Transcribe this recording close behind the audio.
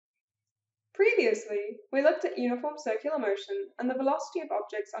Previously, we looked at uniform circular motion and the velocity of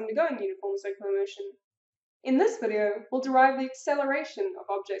objects undergoing uniform circular motion. In this video, we'll derive the acceleration of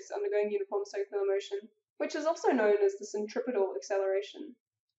objects undergoing uniform circular motion, which is also known as the centripetal acceleration.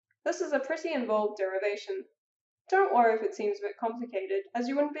 This is a pretty involved derivation. Don't worry if it seems a bit complicated, as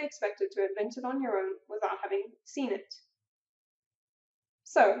you wouldn't be expected to invent it on your own without having seen it.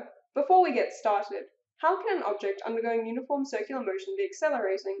 So, before we get started, how can an object undergoing uniform circular motion be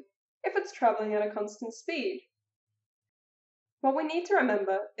accelerating if it's traveling at a constant speed? What we need to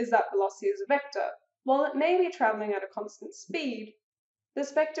remember is that velocity is a vector. While it may be traveling at a constant speed,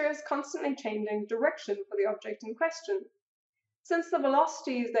 this vector is constantly changing direction for the object in question. Since the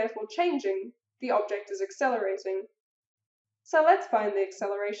velocity is therefore changing, the object is accelerating. So let's find the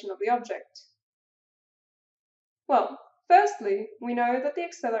acceleration of the object. Well, firstly, we know that the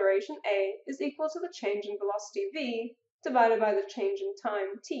acceleration a is equal to the change in velocity v divided by the change in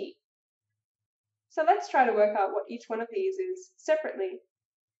time t. So let's try to work out what each one of these is separately.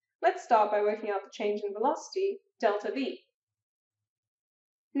 Let's start by working out the change in velocity, delta v.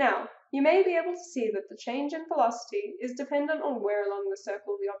 Now, you may be able to see that the change in velocity is dependent on where along the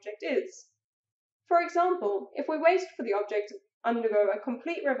circle the object is. For example, if we waited for the object to undergo a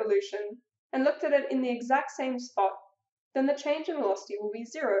complete revolution and looked at it in the exact same spot, then the change in velocity will be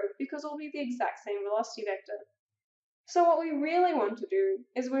 0 because it will be the exact same velocity vector. So what we really want to do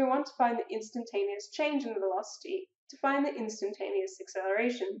is we want to find the instantaneous change in velocity to find the instantaneous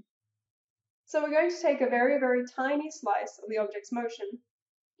acceleration. So we're going to take a very, very tiny slice of the object's motion,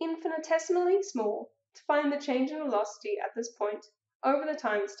 infinitesimally small, to find the change in velocity at this point over the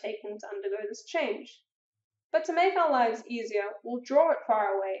time it's taken to undergo this change. But to make our lives easier, we'll draw it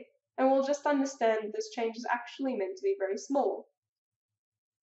far away, and we'll just understand that this change is actually meant to be very small.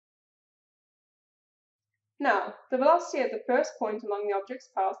 Now, the velocity at the first point along the object's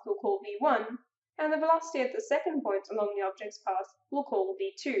path we'll call v1, and the velocity at the second point along the object's path we'll call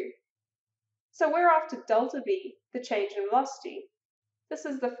v2. So we're after delta v, the change in velocity. This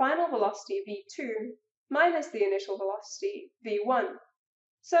is the final velocity v2 minus the initial velocity v1.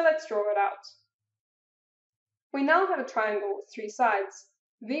 So let's draw it out. We now have a triangle with three sides,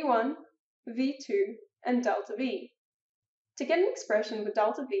 v1, v2, and delta v. To get an expression for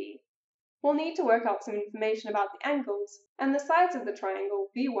delta v, we'll need to work out some information about the angles and the sides of the triangle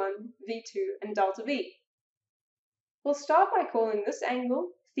v1, v2, and delta v. We'll start by calling this angle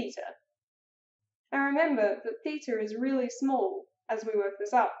theta. And remember that theta is really small as we work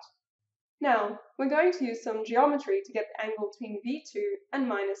this out. Now, we're going to use some geometry to get the angle between v2 and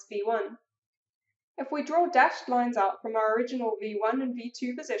minus v1. If we draw dashed lines out from our original v1 and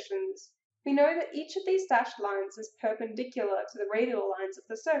v2 positions, we know that each of these dashed lines is perpendicular to the radial lines of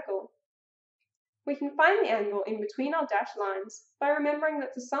the circle. We can find the angle in between our dashed lines by remembering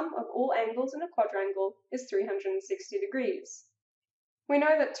that the sum of all angles in a quadrangle is 360 degrees. We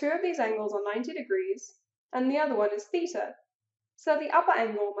know that two of these angles are 90 degrees, and the other one is theta, so the upper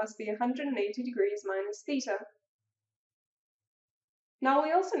angle must be 180 degrees minus theta. Now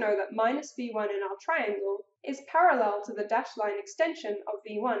we also know that minus v1 in our triangle is parallel to the dashed line extension of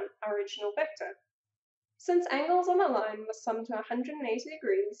v1, our original vector. Since angles on a line must sum to 180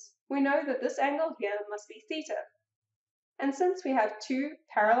 degrees, we know that this angle here must be theta. And since we have two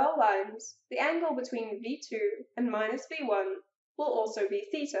parallel lines, the angle between v2 and minus v1 will also be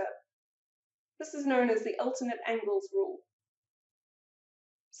theta. This is known as the alternate angles rule.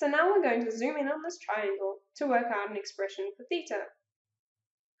 So now we're going to zoom in on this triangle to work out an expression for theta.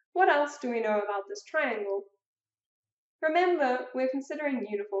 What else do we know about this triangle? Remember, we're considering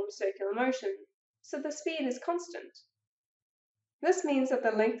uniform circular motion, so the speed is constant. This means that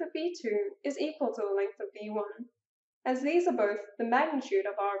the length of v2 is equal to the length of v1, as these are both the magnitude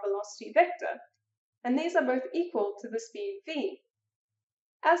of our velocity vector, and these are both equal to the speed v.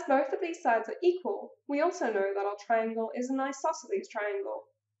 As both of these sides are equal, we also know that our triangle is an isosceles triangle.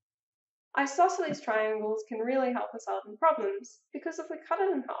 Isosceles triangles can really help us out in problems, because if we cut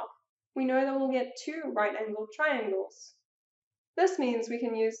it in half, we know that we'll get two right-angled triangles. This means we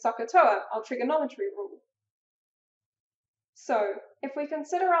can use SOHCAHTOA, our trigonometry rule. So, if we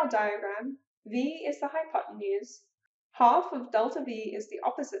consider our diagram, v is the hypotenuse, half of delta v is the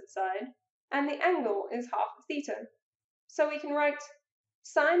opposite side, and the angle is half of theta. So we can write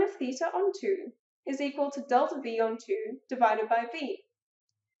sine of theta on 2 is equal to delta v on 2 divided by v.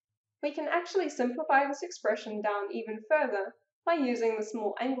 We can actually simplify this expression down even further by using the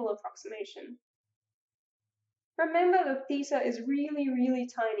small angle approximation. Remember that theta is really, really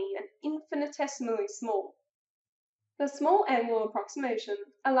tiny and infinitesimally small. The small angle approximation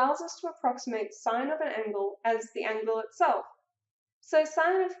allows us to approximate sine of an angle as the angle itself. So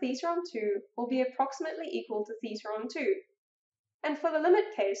sine of theta on 2 will be approximately equal to theta on 2. And for the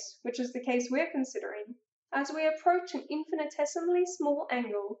limit case, which is the case we're considering, as we approach an infinitesimally small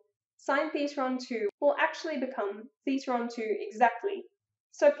angle, sine theta on 2 will actually become theta on 2 exactly.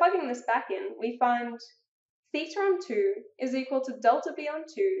 So plugging this back in, we find theta on 2 is equal to delta v on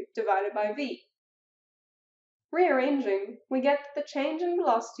 2 divided by v. Rearranging, we get that the change in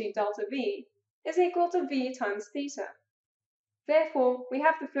velocity delta v is equal to v times theta. Therefore, we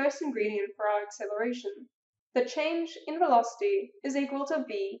have the first ingredient for our acceleration. The change in velocity is equal to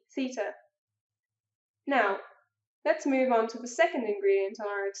v theta. Now, let's move on to the second ingredient on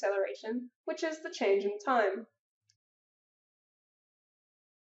our acceleration, which is the change in time.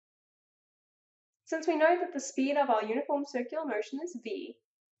 Since we know that the speed of our uniform circular motion is v,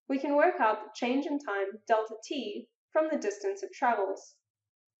 we can work out the change in time, delta t, from the distance it travels.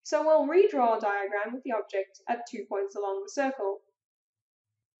 So we'll redraw a diagram with the object at 2 points along the circle.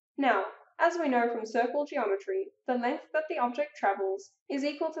 Now, as we know from circle geometry, the length that the object travels is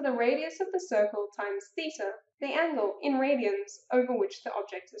equal to the radius of the circle times theta, the angle in radians over which the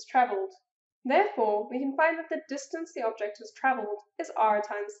object has traveled. Therefore, we can find that the distance the object has traveled is r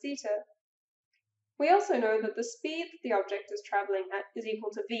times theta. We also know that the speed that the object is traveling at is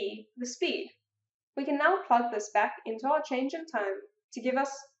equal to v, the speed. We can now plug this back into our change in time to give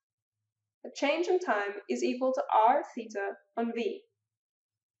us the change in time is equal to r theta on v.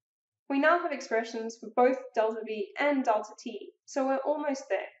 We now have expressions for both delta v and delta t, so we're almost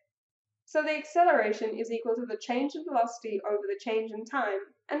there. So the acceleration is equal to the change in velocity over the change in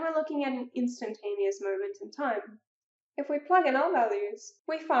time, and we're looking at an instantaneous moment in time. If we plug in our values,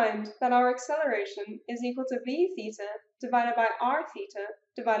 we find that our acceleration is equal to v theta divided by r theta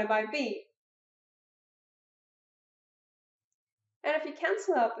divided by v. And if you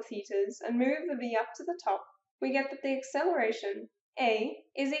cancel out the thetas and move the v up to the top, we get that the acceleration, a,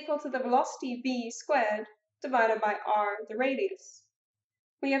 is equal to the velocity v squared divided by r, the radius.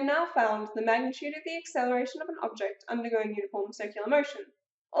 We have now found the magnitude of the acceleration of an object undergoing uniform circular motion,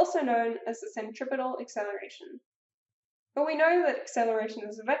 also known as the centripetal acceleration. But we know that acceleration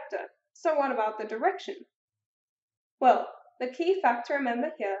is a vector, so what about the direction? Well, the key fact to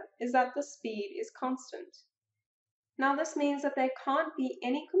remember here is that the speed is constant. Now this means that there can't be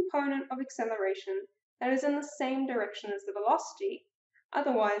any component of acceleration that is in the same direction as the velocity,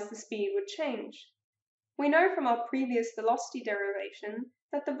 otherwise the speed would change. We know from our previous velocity derivation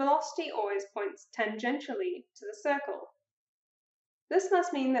that the velocity always points tangentially to the circle. This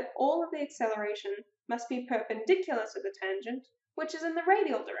must mean that all of the acceleration must be perpendicular to the tangent, which is in the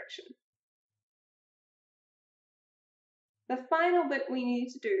radial direction. The final bit we need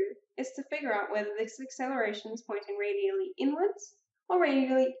to do is to figure out whether this acceleration is pointing radially inwards or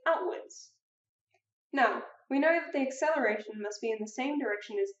radially outwards. Now, we know that the acceleration must be in the same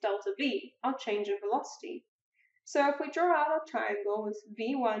direction as delta v, our change in velocity. So if we draw out our triangle with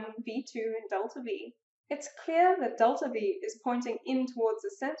v1, v2, and delta v, it's clear that delta v is pointing in towards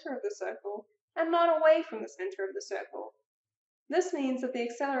the center of the circle and not away from the center of the circle. This means that the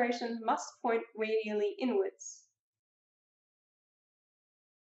acceleration must point radially inwards.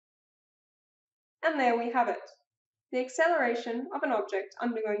 And there we have it. The acceleration of an object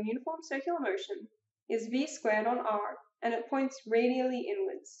undergoing uniform circular motion is v squared on r, and it points radially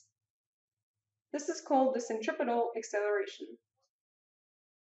inwards. This is called the centripetal acceleration.